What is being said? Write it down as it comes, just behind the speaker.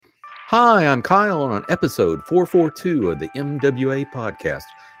Hi, I'm Kyle, and on episode 442 of the MWA podcast,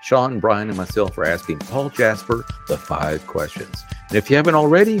 Sean, Brian, and myself are asking Paul Jasper the 5 questions. And if you haven't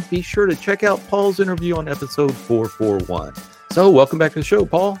already, be sure to check out Paul's interview on episode 441. So, welcome back to the show,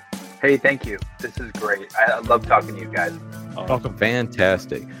 Paul. Hey, thank you. This is great. I love talking to you guys. Welcome.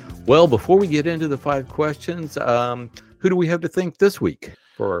 Fantastic. Well, before we get into the 5 questions, who do we have to thank this week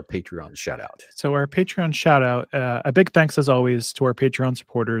for our Patreon shout out? So our Patreon shout out, a big thanks as always to our Patreon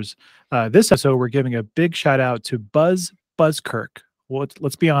supporters. This episode, we're giving a big shout out to Buzzkirk. Well,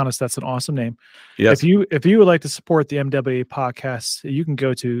 let's be honest, that's an awesome name. Yes. If you would like to support the MWA podcast, you can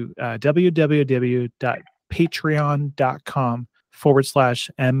go to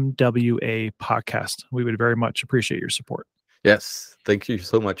www.patreon.com/MWA podcast. We would very much appreciate your support. Yes. Thank you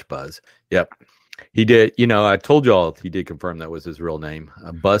so much, Buzz. Yep. He did. I told y'all he did confirm that was his real name.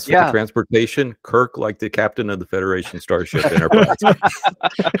 Buzz for the transportation, Kirk like the captain of the Federation Starship Enterprise.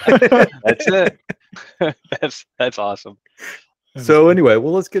 That's it. That's awesome. So anyway,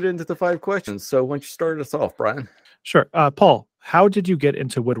 let's get into the 5 questions. So why don't you start us off, Brian? Sure. Paul, how did you get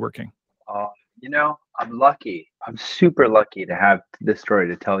into woodworking? I'm lucky. I'm super lucky to have this story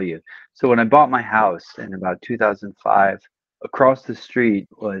to tell you. So when I bought my house in about 2005, across the street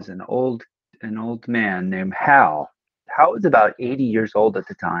was an old man named Hal. Hal was about 80 years old at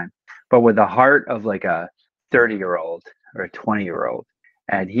the time, but with the heart of like a 30-year-old or a 20-year-old.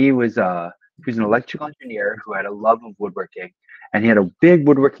 And he was an electrical engineer who had a love of woodworking, and he had a big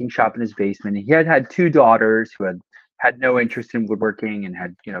woodworking shop in his basement. And he had 2 daughters who had no interest in woodworking and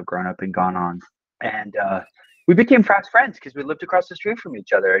had grown up and gone on. And we became fast friends because we lived across the street from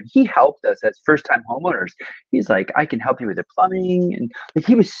each other, and he helped us as first-time homeowners. He's like, I can help you with the plumbing, and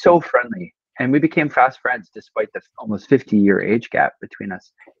he was so friendly. And we became fast friends despite the almost 50-year age gap between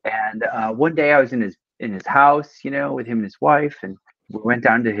us. And one day I was in his house, with him and his wife, and we went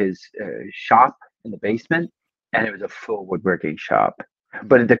down to his shop in the basement, and it was a full woodworking shop.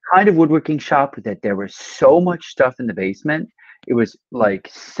 But the kind of woodworking shop that there was so much stuff in the basement, it was like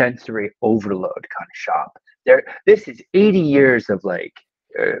sensory overload kind of shop. This is 80 years of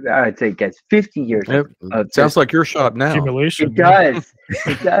I'd say it gets 50 years. Sounds like your shop now. Accumulation. It does.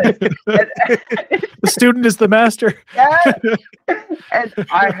 It does. The student is the master. Yeah. And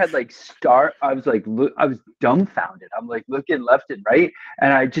I had I was dumbfounded. I'm like looking left and right,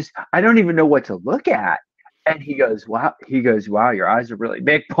 and I don't even know what to look at. And he goes, wow, your eyes are really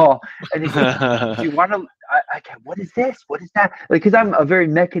big, Paul. And he goes, do you want to, what is this? What is that? Because I'm a very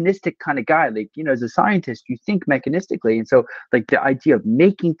mechanistic kind of guy. As a scientist, you think mechanistically. And so the idea of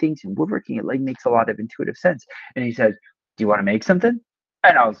making things and woodworking, it makes a lot of intuitive sense. And he said, do you want to make something?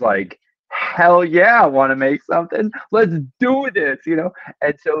 And I was like, hell yeah, I want to make something. Let's do this,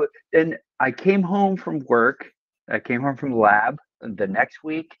 And so then I came home from work. I came home from lab the next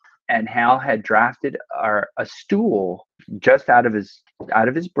week. And Hal had drafted a stool just out of his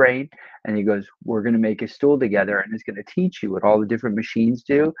brain, and he goes, "We're going to make a stool together, and it's going to teach you what all the different machines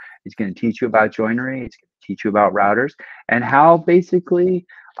do. It's going to teach you about joinery. It's going to teach you about routers." And Hal basically,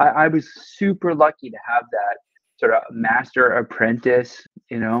 I was super lucky to have that sort of master apprentice,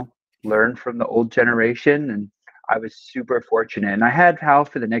 learn from the old generation, and I was super fortunate. And I had Hal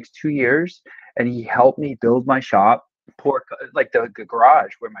for the next 2 years, and he helped me build my shop. The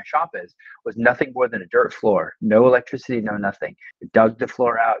garage where my shop is was nothing more than a dirt floor, no electricity, no nothing. We dug the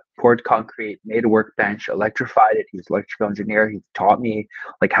floor out, poured concrete, made a workbench, electrified it. He was an electrical engineer. He taught me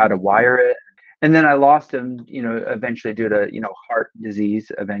how to wire it. And then I lost him, eventually due to heart disease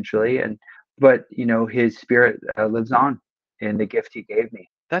eventually. But his spirit lives on in the gift he gave me.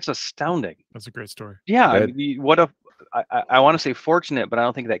 That's astounding. That's a great story. Yeah, I want to say fortunate, but I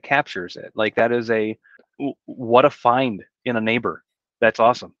don't think that captures it. That is what a find in a neighbor. That's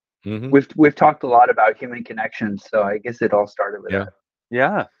awesome. Mm-hmm. We've talked a lot about human connections, so I guess it all started with that.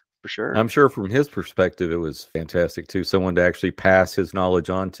 Yeah, for sure. I'm sure from his perspective, it was fantastic too. Someone to actually pass his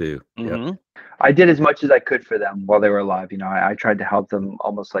knowledge on to. Mm-hmm. Yep. I did as much as I could for them while they were alive. I tried to help them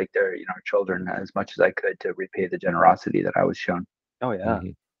almost like they're children as much as I could to repay the generosity that I was shown. Oh yeah.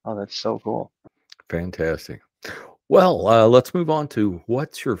 Mm-hmm. Oh, that's so cool. Fantastic. Well, let's move on to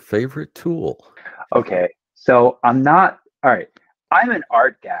what's your favorite tool? Okay, so I'm not, all right, I'm an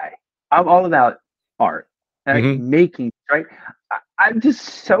art guy. I'm all about art and making, right? I'm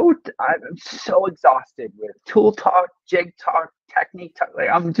so exhausted with tool talk, jig talk, technique talk.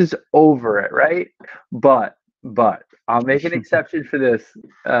 I'm just over it, right? But I'll make an exception for this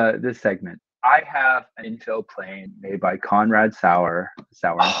segment. I have an infill plane made by Conrad Sauer and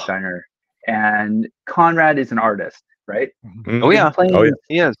Steiner, and Conrad is an artist, right? Oh yeah, Planes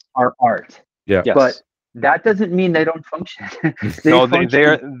he is. are art. Yeah. Yes. But that doesn't mean they don't function. No,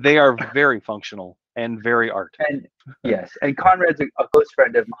 function. they are very functional and very art. And yes, and Conrad's a close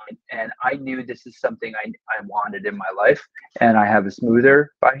friend of mine, and I knew this is something I wanted in my life, and I have a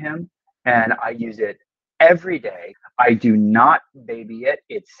smoother by him, and I use it every day. I do not baby it.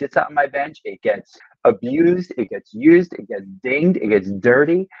 It sits on my bench. It gets abused. It gets used. It gets dinged. It gets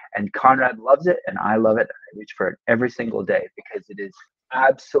dirty, and Conrad loves it, and I love it. I reach for it every single day because it is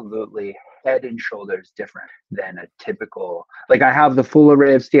absolutely head and shoulders different than a typical, like I have the full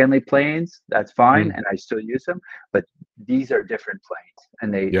array of Stanley planes, that's fine, and I still use them, but these are different planes,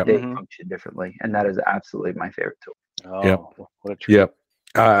 and they function differently, and that is absolutely my favorite tool. Oh, what a treat. Yep.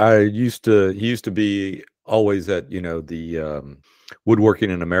 He used to be always at, the Woodworking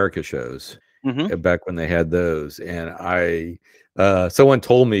in America shows back when they had those. And someone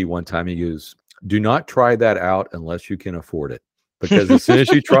told me one time, he goes, do not try that out unless you can afford it. Because as soon as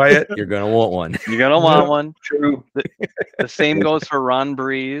you try it, you're going to want one. You're going to want one. True. The same goes for Ron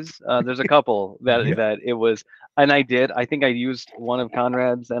Breeze. There's a couple that it was, and I think I used one of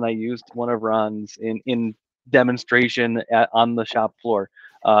Conrad's and I used one of Ron's in demonstration on the shop floor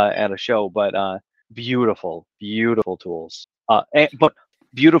at a show. But beautiful tools, but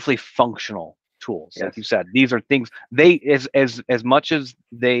beautifully functional tools. Like you said, these are things they as much as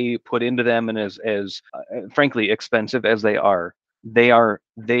they put into them, and as frankly expensive as they are,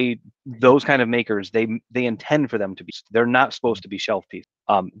 those kind of makers, they intend for them to be. They're not supposed to be shelf pieces.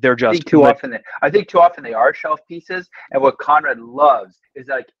 They're just I think too often they are shelf pieces. And what Conrad loves is,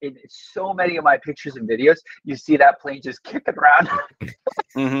 like, in so many of my pictures and videos, you see that plane just kicking around,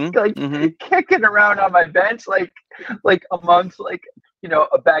 kicking around on my bench, like amongst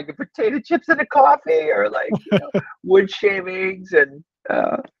a bag of potato chips and a coffee, or wood shavings, and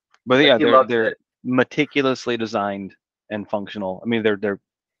but yeah, they're meticulously designed and functional. I mean,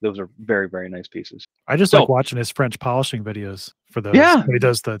 those are very, very nice pieces. I just like watching his French polishing videos for those. Yeah, when he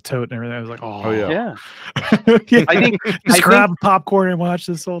does the tote and everything. I was like, oh yeah. I think grab popcorn and watch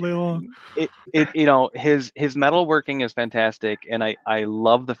this all day long. His metalworking is fantastic, and I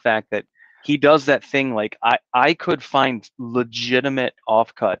love the fact that he does that thing. Like I could find legitimate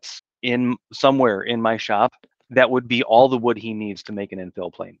offcuts somewhere in my shop that would be all the wood he needs to make an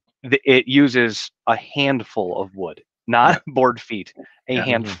infill plane. It uses a handful of wood, not board feet, a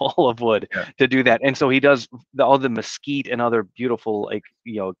handful of wood to do that. And so he does all the mesquite and other beautiful,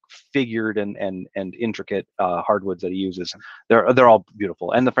 figured and intricate hardwoods that he uses. They're all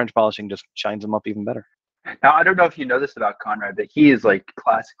beautiful, and the French polishing just shines them up even better. Now, I don't know if you know this about Conrad, but he is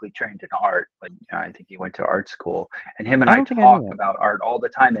classically trained in art. I think he went to art school, and him and I talk about art all the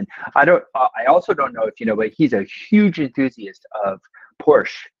time. And I also don't know if you know, but he's a huge enthusiast of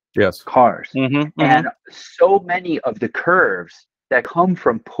Porsche cars. And so many of the curves that come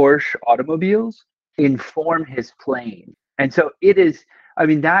from Porsche automobiles inform his plane. And so it is,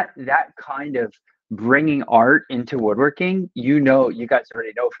 that kind of bringing art into woodworking, you guys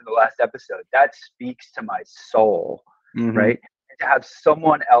already know from the last episode, that speaks to my soul, right? And to have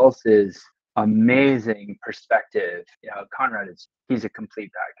someone else's amazing perspective, Conrad he's a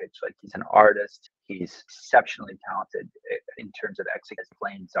complete package. Like, he's an artist, he's exceptionally talented in terms of executing. His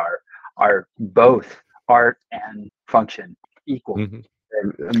planes are both art and function equal.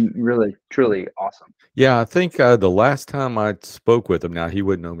 Really, truly awesome. Yeah, I think the last time I spoke with him, now he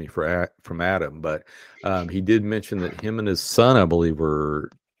wouldn't know me from Adam, but he did mention that him and his son, I believe, were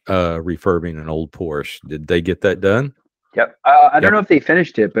refurbing an old Porsche. Did they get that done? Yep. I don't know if they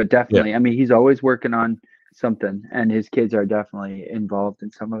finished it, but definitely. Yeah. He's always working on something, and his kids are definitely involved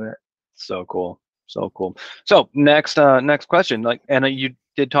in some of it. So cool. So next question, and you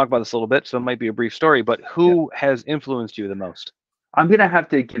did talk about this a little bit, so it might be a brief story, but who has influenced you the most? I'm going to have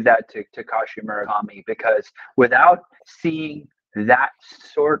to give that to Takashi Murakami, because without seeing that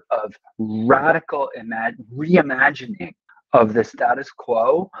sort of radical reimagining of the status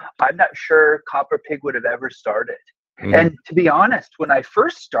quo, I'm not sure Copper Pig would have ever started. And to be honest, when I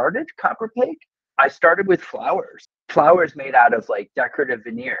first started Copper Pig, I started with flowers made out of decorative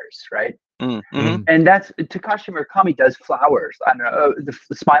veneers, right? And that's Takashi Murakami does flowers. I don't know,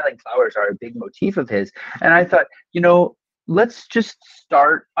 the smiling flowers are a big motif of his. And I thought, let's just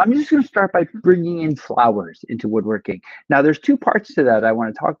start. I'm just going to start by bringing in flowers into woodworking. Now, there's two parts to that I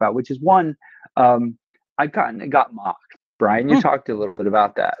want to talk about, which is one, I got mocked. Brian, you talked a little bit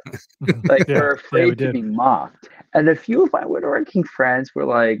about that. We're afraid to be mocked. And a few of my woodworking friends were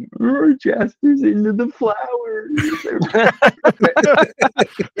like, oh, Jasper's into the flowers.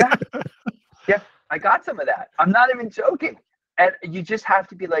 Yeah, I got some of that. I'm not even joking. And you just have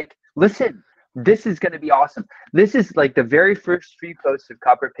to be like, listen, this is going to be awesome. This is like the very first few posts of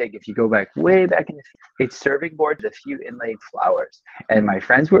Copper Pig. If you go back way back in it's serving boards with a few inlaid flowers. And my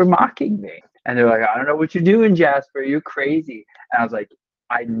friends were mocking me. And they're like, I don't know what you're doing, Jasper. You're crazy. And I was like,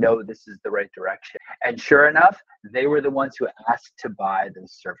 I know this is the right direction. And sure enough, they were the ones who asked to buy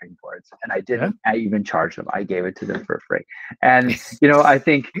those surfing boards. And I didn't I even charge them. I gave it to them for free. And, I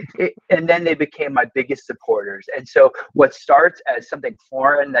think, and then they became my biggest supporters. And so what starts as something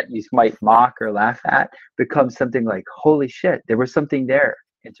foreign that you might mock or laugh at becomes something like, holy shit, there was something there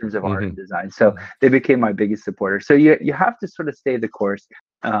in terms of art and design. So they became my biggest supporters. So you have to sort of stay the course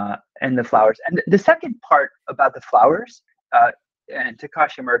and the flowers. And the second part about the flowers, and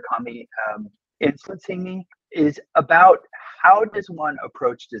Takashi Murakami influencing me, is about how does one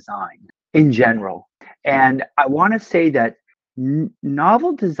approach design in general. And I want to say that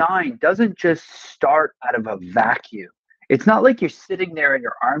novel design doesn't just start out of a vacuum. It's not like you're sitting there in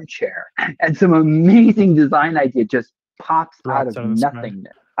your armchair and some amazing design idea just pops out of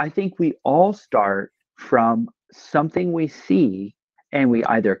nothingness. I think we all start from something we see and we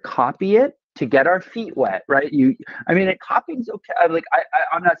either copy it to get our feet wet, right? Copying's okay.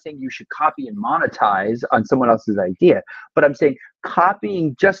 I'm not saying you should copy and monetize on someone else's idea, but I'm saying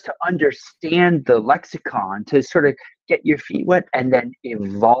copying just to understand the lexicon, to sort of get your feet wet and then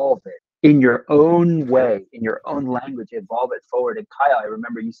evolve it in your own way, in your own language, evolve it forward. And Kyle, I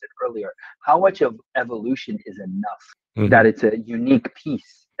remember you said earlier, how much of evolution is enough, that it's a unique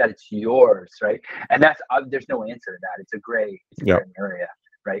piece, that it's yours, right? And that's, there's no answer to that. It's a gray area.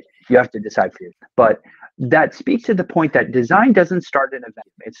 Right? You have to decide for you. But that speaks to the point that design doesn't start in a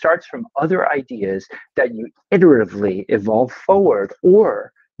vacuum. It starts from other ideas that you iteratively evolve forward,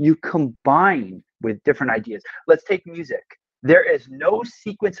 or you combine with different ideas. Let's take music. There is no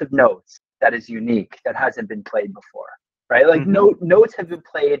sequence of notes that is unique that hasn't been played before, right? Like notes have been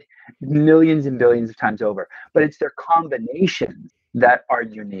played millions and billions of times over, but it's their combinations that are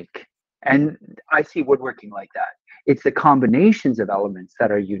unique. And I see woodworking like that. It's the combinations of elements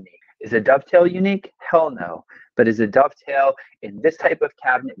that are unique. Is a dovetail unique? Hell no. But is a dovetail in this type of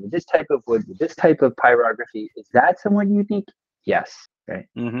cabinet, with this type of wood, with this type of pyrography, is that somewhat unique? Yes. Right.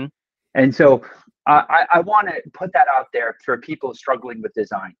 And so I want to put that out there for people struggling with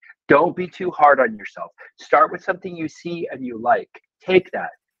design. Don't be too hard on yourself. Start with something you see and you like. Take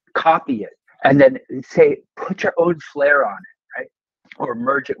that, copy it, and then say, put your own flair on it, right? Or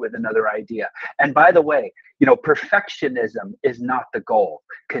merge it with another idea. And by the way, perfectionism is not the goal.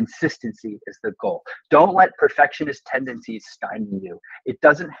 Consistency is the goal. Don't let perfectionist tendencies stymie you. It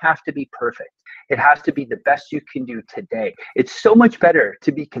doesn't have to be perfect. It has to be the best you can do today. It's so much better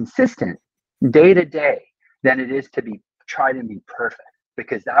to be consistent day to day than it is to try to be perfect,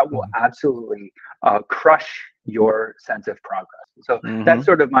 because that will absolutely crush your sense of progress. So that's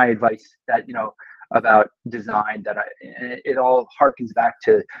sort of my advice, that, about design, that it all harkens back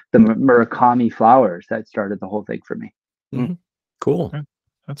to the Murakami flowers that started the whole thing for me. Cool. Okay.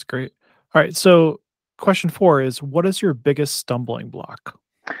 That's great. All right. So question 4 is, what is your biggest stumbling block?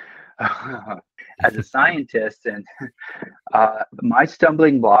 As a scientist, and my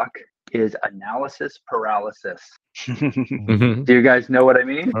stumbling block is analysis paralysis. Do you guys know what I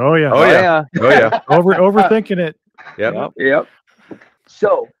mean? Oh yeah. Overthinking it. Yep.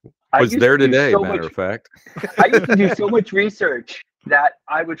 So I was there today, matter of fact. I used to do so much research that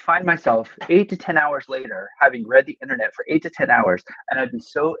I would find myself 8 to 10 hours later, having read the internet for 8 to 10 hours, and I'd be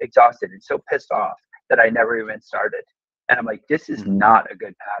so exhausted and so pissed off that I never even started. And I'm like, this is not a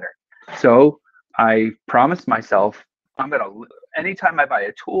good pattern. So I promised myself, anytime I buy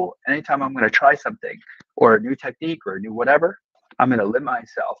a tool, anytime I'm going to try something or a new technique or a new whatever, I'm going to limit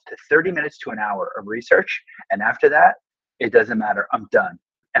myself to 30 minutes to an hour of research. And after that, it doesn't matter. I'm done.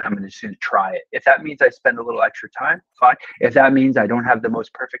 And I'm just going to try it. If that means I spend a little extra time, fine. If that means I don't have the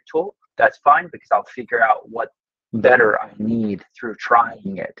most perfect tool, that's fine, because I'll figure out what better I need through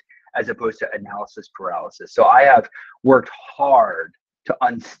trying it, as opposed to analysis paralysis. So I have worked hard to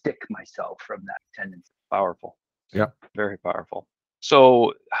unstick myself from that tendency. Powerful. Yeah. Very powerful.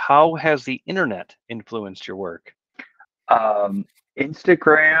 So how has the internet influenced your work?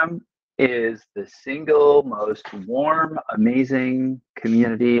 Instagram is the single most warm, amazing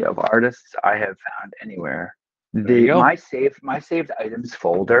community of artists I have found anywhere. My saved items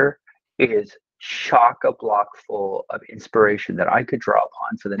folder is chock-a-block full of inspiration that I could draw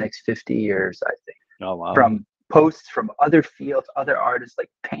upon for the next 50 years, I think. Oh, wow. From posts from other fields, other artists,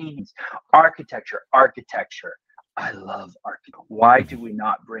 like paintings, architecture. I love architecture. Why do we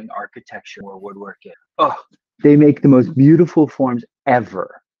not bring architecture or woodwork in? Oh, they make the most beautiful forms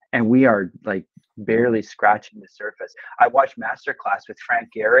ever. and we are like barely scratching the surface. I watched Masterclass with Frank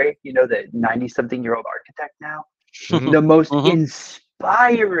Gehry, you know, the 90-something-year-old architect now. Mhm. The most Mhm.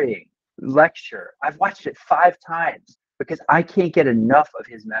 inspiring lecture. I've watched it 5 times because I can't get enough of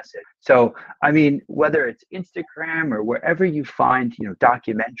his message. So, I mean, whether it's Instagram or wherever you find, you know,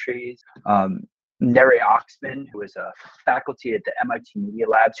 documentaries, Neri Oxman, who is a faculty at the MIT Media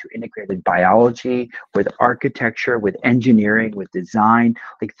Labs, who integrated biology with architecture, with engineering, with design,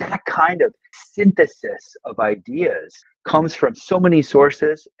 like that kind of synthesis of ideas comes from so many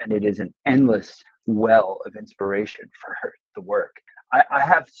sources, and it is an endless well of inspiration for the work. I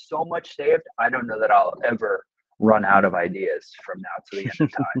have so much saved. I don't know that I'll ever run out of ideas from now to the end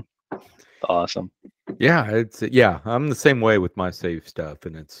of time. Awesome. Yeah, I'm the same way with my save stuff,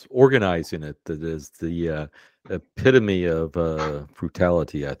 and it's organizing it that is the epitome of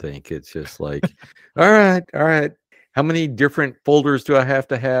brutality. I think it's just like, all right. How many different folders do I have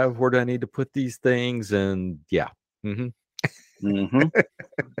to have? Where do I need to put these things? And yeah. hmm Hmm.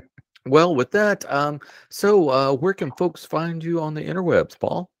 Well, with that, so where can folks find you on the interwebs,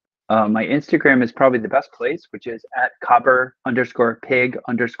 Paul? My Instagram is probably the best place, which is at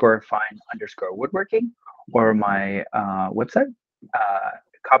copper_pig_fine_woodworking, or my website,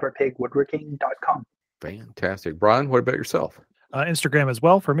 copperpigwoodworking.com. Fantastic. Brian, what about yourself? Instagram as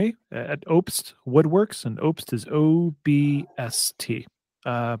well for me at Obst Woodworks, and Obst is OBST.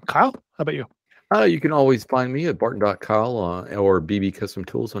 Kyle, how about you? You can always find me at barton.kyle or BB Custom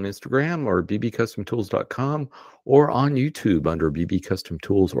Tools on Instagram, or bbcustomtools.com, or on YouTube under BB Custom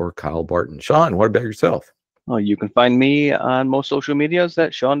Tools or Kyle Barton. Sean, what about yourself? Well, you can find me on most social medias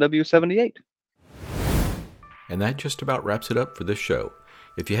at SeanW78. And that just about wraps it up for this show.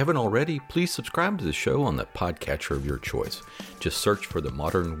 If you haven't already, please subscribe to the show on the podcatcher of your choice. Just search for the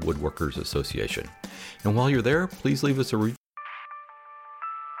Modern Woodworkers Association. And while you're there, please leave us a review.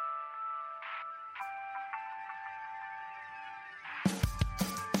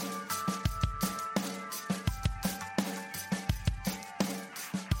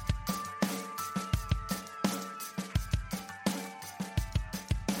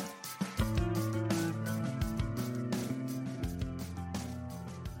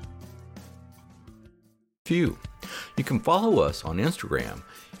 You can follow us on Instagram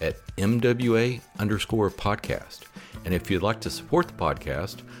at MWA_podcast. And if you'd like to support the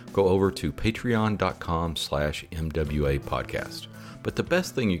podcast, go over to patreon.com/MWA podcast. But the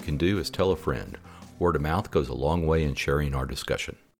best thing you can do is tell a friend. Word of mouth goes a long way in sharing our discussion.